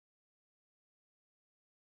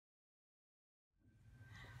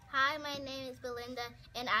Hi, my name is Belinda,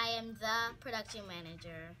 and I am the production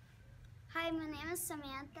manager. Hi, my name is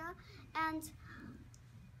Samantha, and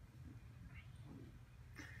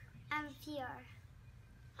I'm PR.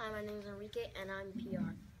 Hi, my name is Enrique, and I'm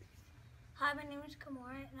PR. Hi, my name is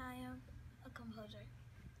Kamora, and I am a composer.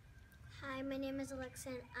 Hi, my name is Alexa,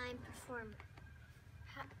 and I'm a performer.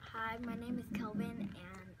 Hi, my name is Kelvin,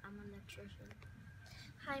 and I'm an electrician.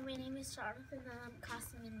 Hi, my name is Jonathan, and I'm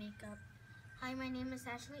costume and makeup. Hi, my name is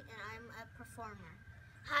Ashley, and I'm a performer.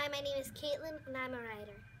 Hi, my name is Caitlin, and I'm a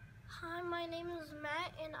writer. Hi, my name is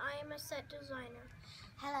Matt, and I am a set designer.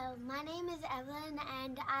 Hello, my name is Evelyn,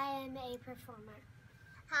 and I am a performer.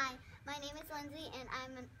 Hi, my name is Lindsay, and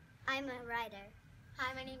I'm a writer.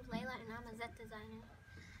 Hi, my name is Layla, and I'm a set designer.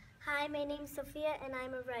 Hi, my name is Sophia, and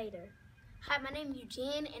I'm a writer. Hi, my name is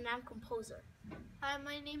Eugene, and I'm a composer. Hi,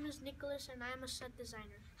 my name is Nicholas, and I'm a set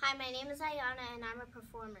designer. Hi, my name is Ayana, and I'm a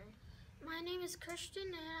performer. My name is Christian,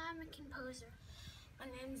 and I'm a composer. My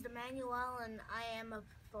name is Emmanuel, and I am a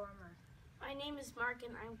performer. My name is Mark,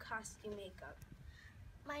 and I'm costume makeup.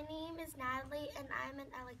 My name is Natalie, and I'm an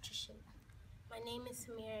electrician. My name is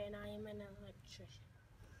Samir, and I am an electrician.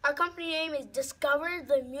 Our company name is Discover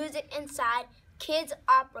the Music Inside Kids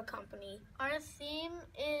Opera Company. Our theme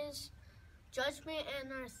is judgment,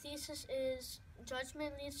 and our thesis is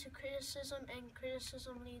judgment leads to criticism, and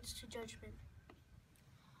criticism leads to judgment.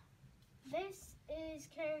 This is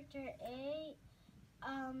character A.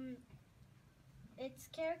 Its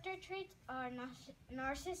character traits are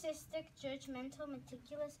narcissistic, judgmental,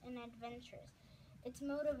 meticulous, and adventurous. Its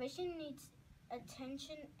motivation needs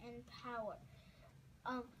attention and power.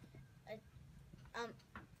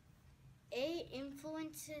 A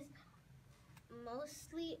influences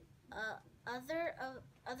mostly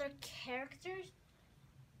other characters,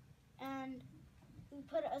 and we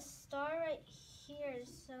put a star right here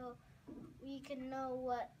so we can know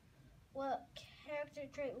what character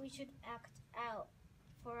trait we should act out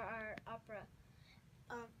for our opera.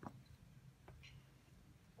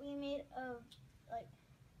 We made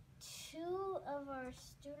two of our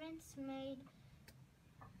students made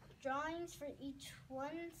drawings for each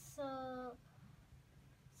one, so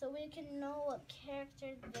we can know what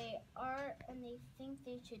character they are and they think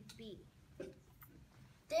they should be.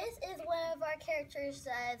 This is one of our characters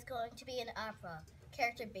that is going to be in opera,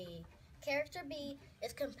 character B. Character B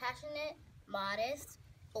is compassionate, modest,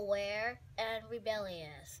 aware, and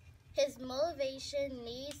rebellious. His motivation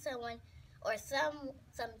needs someone or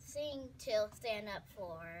something to stand up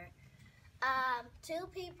for. Two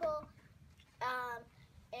people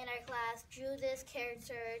in our class drew this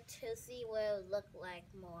character to see what it would look like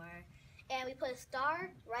more. And we put a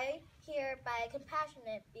star right here by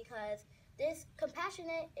compassionate because this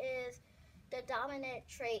compassionate is the dominant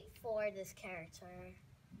trait for this character.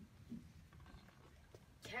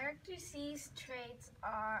 Character C's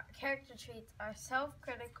character traits are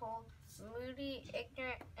self-critical, moody,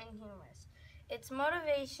 ignorant, and humorous. Its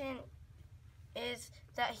motivation is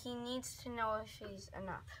that he needs to know if he's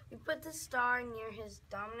enough. We put the star near his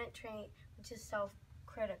dominant trait, which is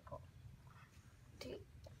self-critical.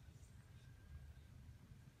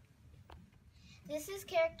 This is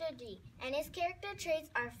character D, and his character traits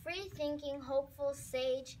are free-thinking, hopeful,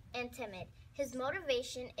 sage, and timid. His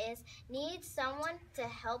motivation is needs someone to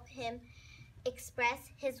help him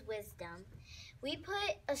express his wisdom. We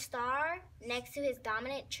put a star next to his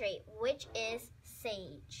dominant trait, which is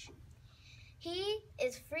sage. He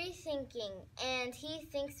is free-thinking, and he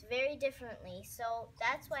thinks very differently, so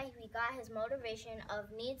that's why we got his motivation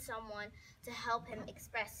of needs someone to help him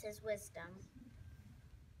express his wisdom.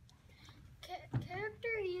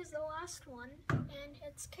 Character E is the last one, and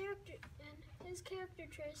his character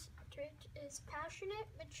trait is passionate,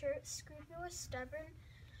 mature, scrupulous, stubborn.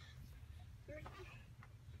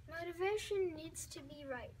 Motivation needs to be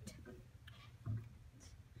right.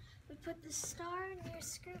 We put the star near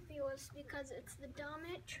scrupulous because it's the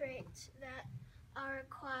dominant trait that our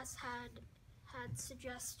class had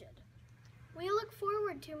suggested. We look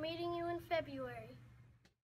forward to meeting you in February.